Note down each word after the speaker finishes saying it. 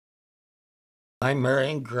I'm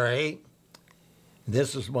Marion Gray.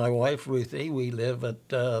 This is my wife, Ruthie. We live at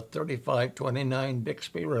 3529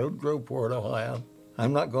 Bixby Road, Groveport, Ohio.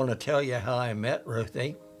 I'm not going to tell you how I met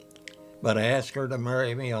Ruthie, but I asked her to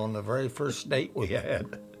marry me on the very first date we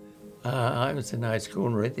had. I was in high school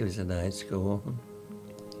and Ruthie was in high school.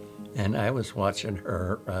 And I was watching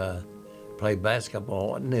her play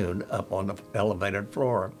basketball at noon up on the elevated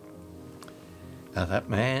floor. I thought,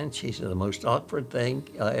 man, she's the most awkward thing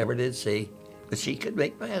I ever did see, but she could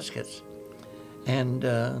make baskets. And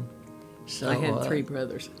so I had three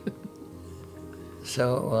brothers.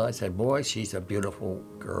 So I said, boy, she's a beautiful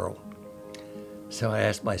girl. So I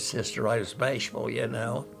asked my sister, I was bashful, you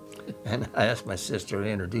know, and I asked my sister to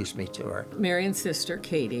introduce me to her. Marion's sister,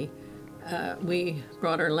 Katie, we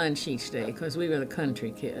brought her lunch each day because we were the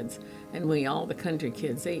country kids, and all the country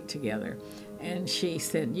kids ate together. And she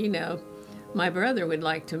said, you know, my brother would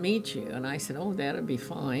like to meet you. And I said, oh, that'd be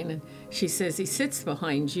fine. And she says, he sits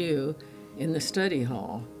behind you in the study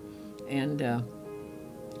hall. And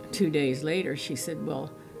 2 days later, she said,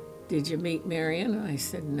 well, did you meet Marion? I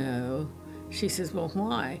said, no. She says, well,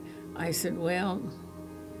 why? I said, well,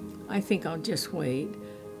 I think I'll just wait.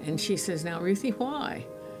 And she says, now, Ruthie, why?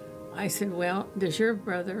 I said, well, does your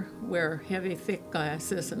brother wear heavy, thick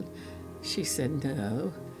glasses? And she said,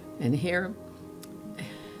 no. And here,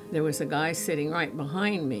 there was a guy sitting right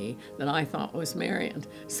behind me that I thought was Marion.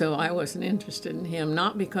 So I wasn't interested in him,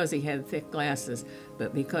 not because he had thick glasses,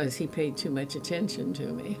 but because he paid too much attention to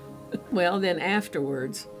me. Well, then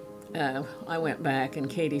afterwards, I went back and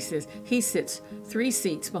Katie says, he sits 3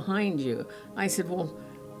 seats behind you. I said, well,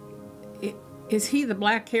 is he the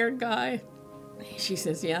black-haired guy? She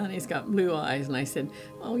says, yeah, and he's got blue eyes. And I said,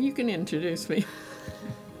 oh, you can introduce me.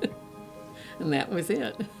 And that was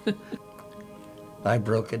it. I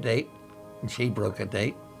broke a date, and she broke a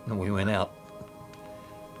date, and we went out.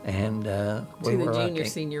 And we were the junior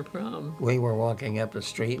senior prom. We were walking up the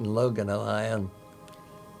street in Logan, Ohio,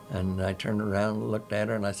 and I turned around and looked at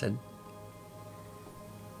her, and I said,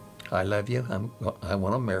 I love you. I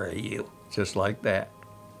want to marry you, just like that.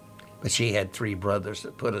 But she had 3 brothers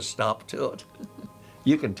that put a stop to it.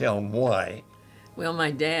 You can tell them why. Well,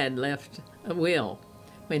 my dad left a will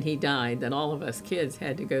when he died that all of us kids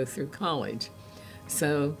had to go through college.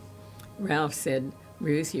 So Ralph said,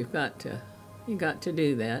 Ruth, you got to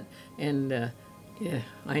do that. And yeah,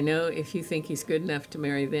 I know if you think he's good enough to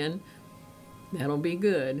marry then, that'll be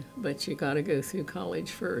good, but you got to go through college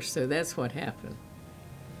first. So that's what happened.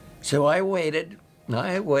 So I waited, and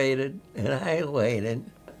I waited, and I waited.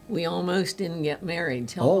 We almost didn't get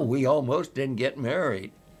married. We almost didn't get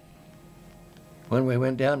married. When we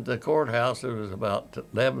went down to the courthouse, it was about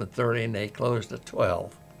 11:30, and they closed at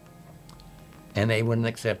 12. And they wouldn't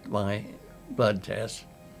accept my blood test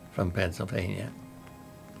from Pennsylvania.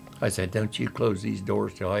 I said, don't you close these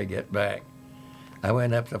doors till I get back. I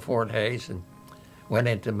went up to Fort Hays and went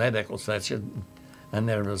into medical section, and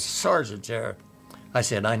there was a sergeant there. I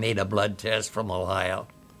said, I need a blood test from Ohio.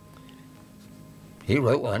 He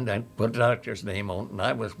wrote one and put the doctor's name on it, and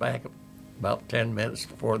I was back about 10 minutes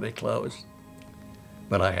before they closed.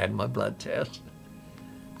 But I had my blood test.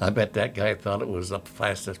 I bet that guy thought it was the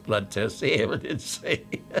fastest blood test he ever did see.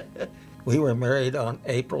 We were married on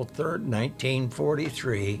April 3rd,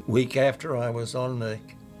 1943, week after I was on the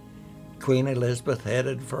Queen Elizabeth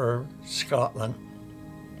headed for Scotland.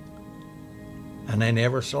 And I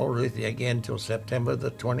never saw Ruthie again until September the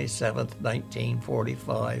 27th,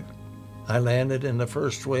 1945. I landed in the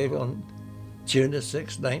first wave on June the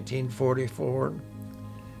 6th, 1944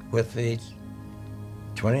 with the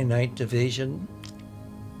 29th Division,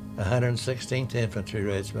 116th Infantry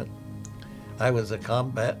Regiment. I was a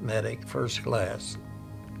combat medic, first class.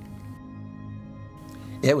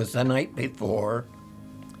 It was the night before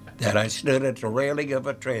that I stood at the railing of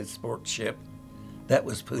a transport ship that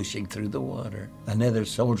was pushing through the water. Another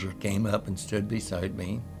soldier came up and stood beside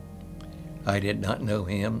me. I did not know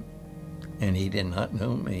him, and he did not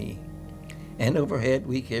know me. And overhead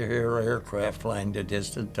we could hear aircraft flying to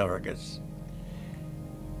distant targets,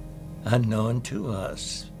 unknown to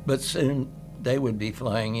us. But soon they would be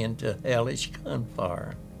flying into hellish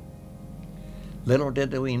gunfire. Little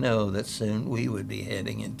did we know that soon we would be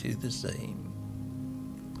heading into the same.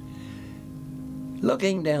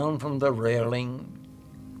 Looking down from the railing,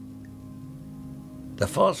 the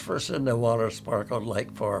phosphorus in the water sparkled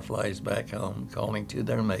like fireflies back home, calling to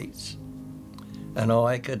their mates. And all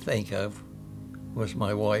I could think of was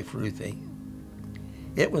my wife, Ruthie.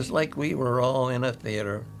 It was like we were all in a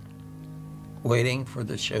theater, waiting for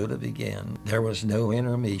the show to begin. There was no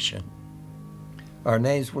intermission. Our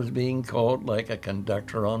names were being called like a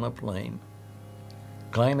conductor on a plane.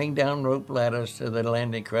 Climbing down rope ladders till the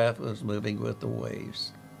landing craft was moving with the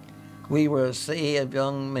waves. We were a sea of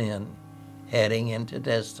young men heading into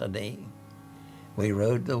destiny. We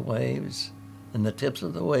rode the waves, and the tips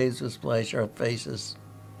of the waves would splash our faces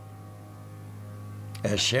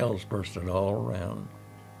as shells bursted all around.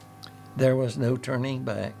 There was no turning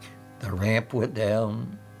back. The ramp went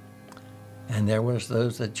down, and there was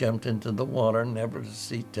those that jumped into the water never to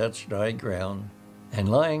see touch dry ground. And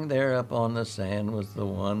lying there upon the sand was the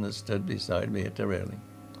one that stood beside me at the railing,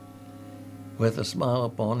 with a smile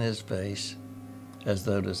upon his face, as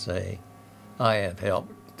though to say, I have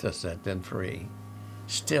helped to set them free,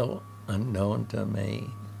 still unknown to me,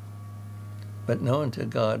 but known to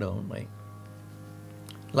God only.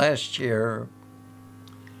 Last year,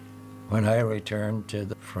 when I returned to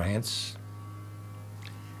France,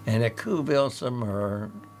 and at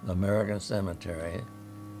Couville-sur-Mer, American Cemetery,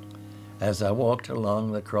 as I walked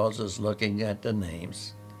along the crosses looking at the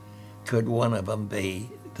names, could one of them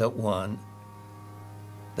be the one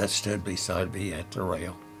that stood beside me at the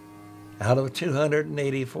rail? Out of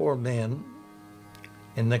 284 men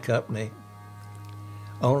in the company,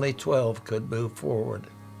 only 12 could move forward.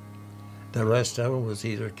 The rest of them was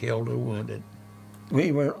either killed or wounded.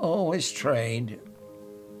 We were always trained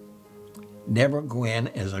never go in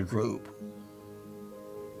as a group.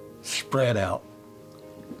 Spread out.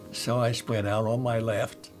 So I spread out on my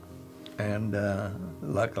left, and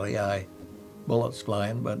luckily bullets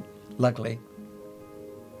flying, but luckily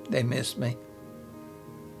they missed me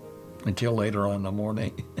until later on in the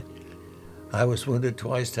morning. I was wounded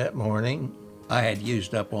twice that morning. I had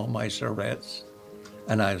used up all my servettes,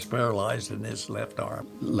 and I was paralyzed in this left arm,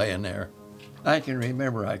 laying there. I can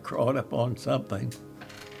remember I crawled up on something,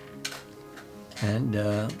 and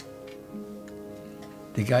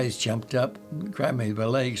the guys jumped up, grabbed me by the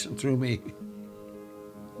legs, and threw me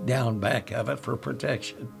down back of it for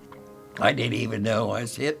protection. I didn't even know I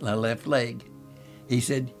was hit in the left leg. He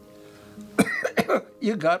said,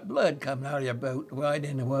 you got blood coming out of your boat. Well, I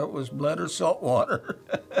didn't know whether it was blood or salt water.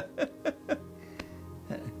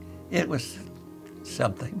 It was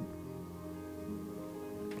something.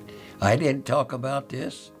 I didn't talk about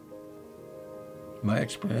this, my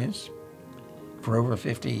experience, for over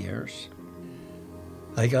 50 years.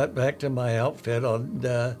 I got back to my outfit on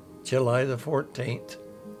July the 14th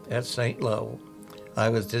at St. Lo. I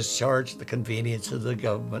was discharged at the convenience of the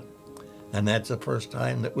government, and that's the first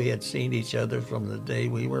time that we had seen each other from the day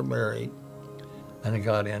we were married. And I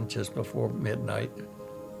got in just before midnight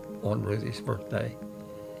on Ruthie's birthday.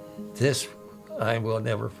 This I will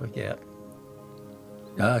never forget.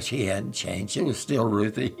 Oh, she hadn't changed. It was still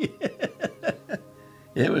Ruthie.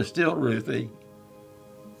 It was still Ruthie.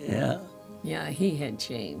 Yeah. Yeah, he had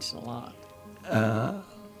changed a lot.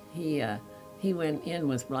 He went in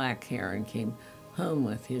with black hair and came home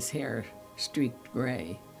with his hair streaked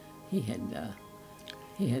gray. He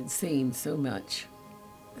had seen so much.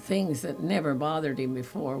 Things that never bothered him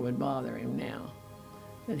before would bother him now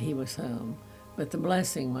that he was home. But the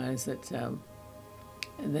blessing was that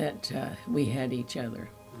we had each other,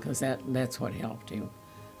 because that's what helped him.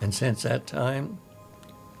 And since that time,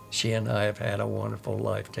 she and I have had a wonderful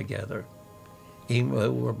life together. Even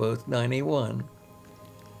though we're both 91,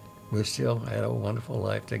 we still had a wonderful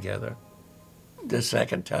life together. The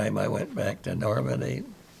second time I went back to Normandy,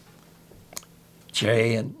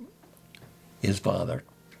 Jay and his father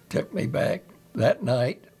took me back that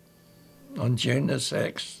night on June the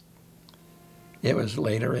 6th. It was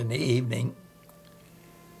later in the evening,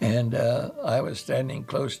 and I was standing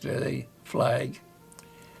close to the flag,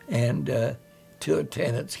 and two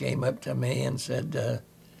attendants came up to me and said,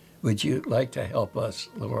 would you like to help us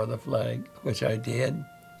lower the flag? Which I did.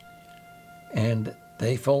 And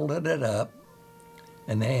they folded it up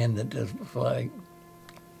and handed the flag.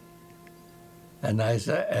 And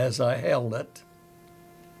as I held it,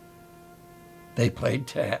 they played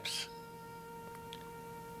taps.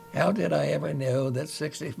 How did I ever know that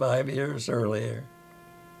 65 years earlier,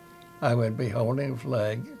 I would be holding a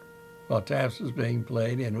flag while taps was being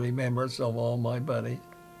played in remembrance of all my buddies?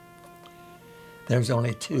 There's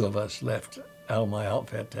only two of us left out of my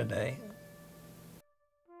outfit today.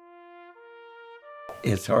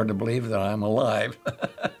 It's hard to believe that I'm alive.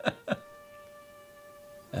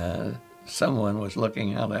 Someone was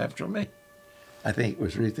looking out after me. I think it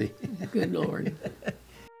was Ruthie. Good Lord.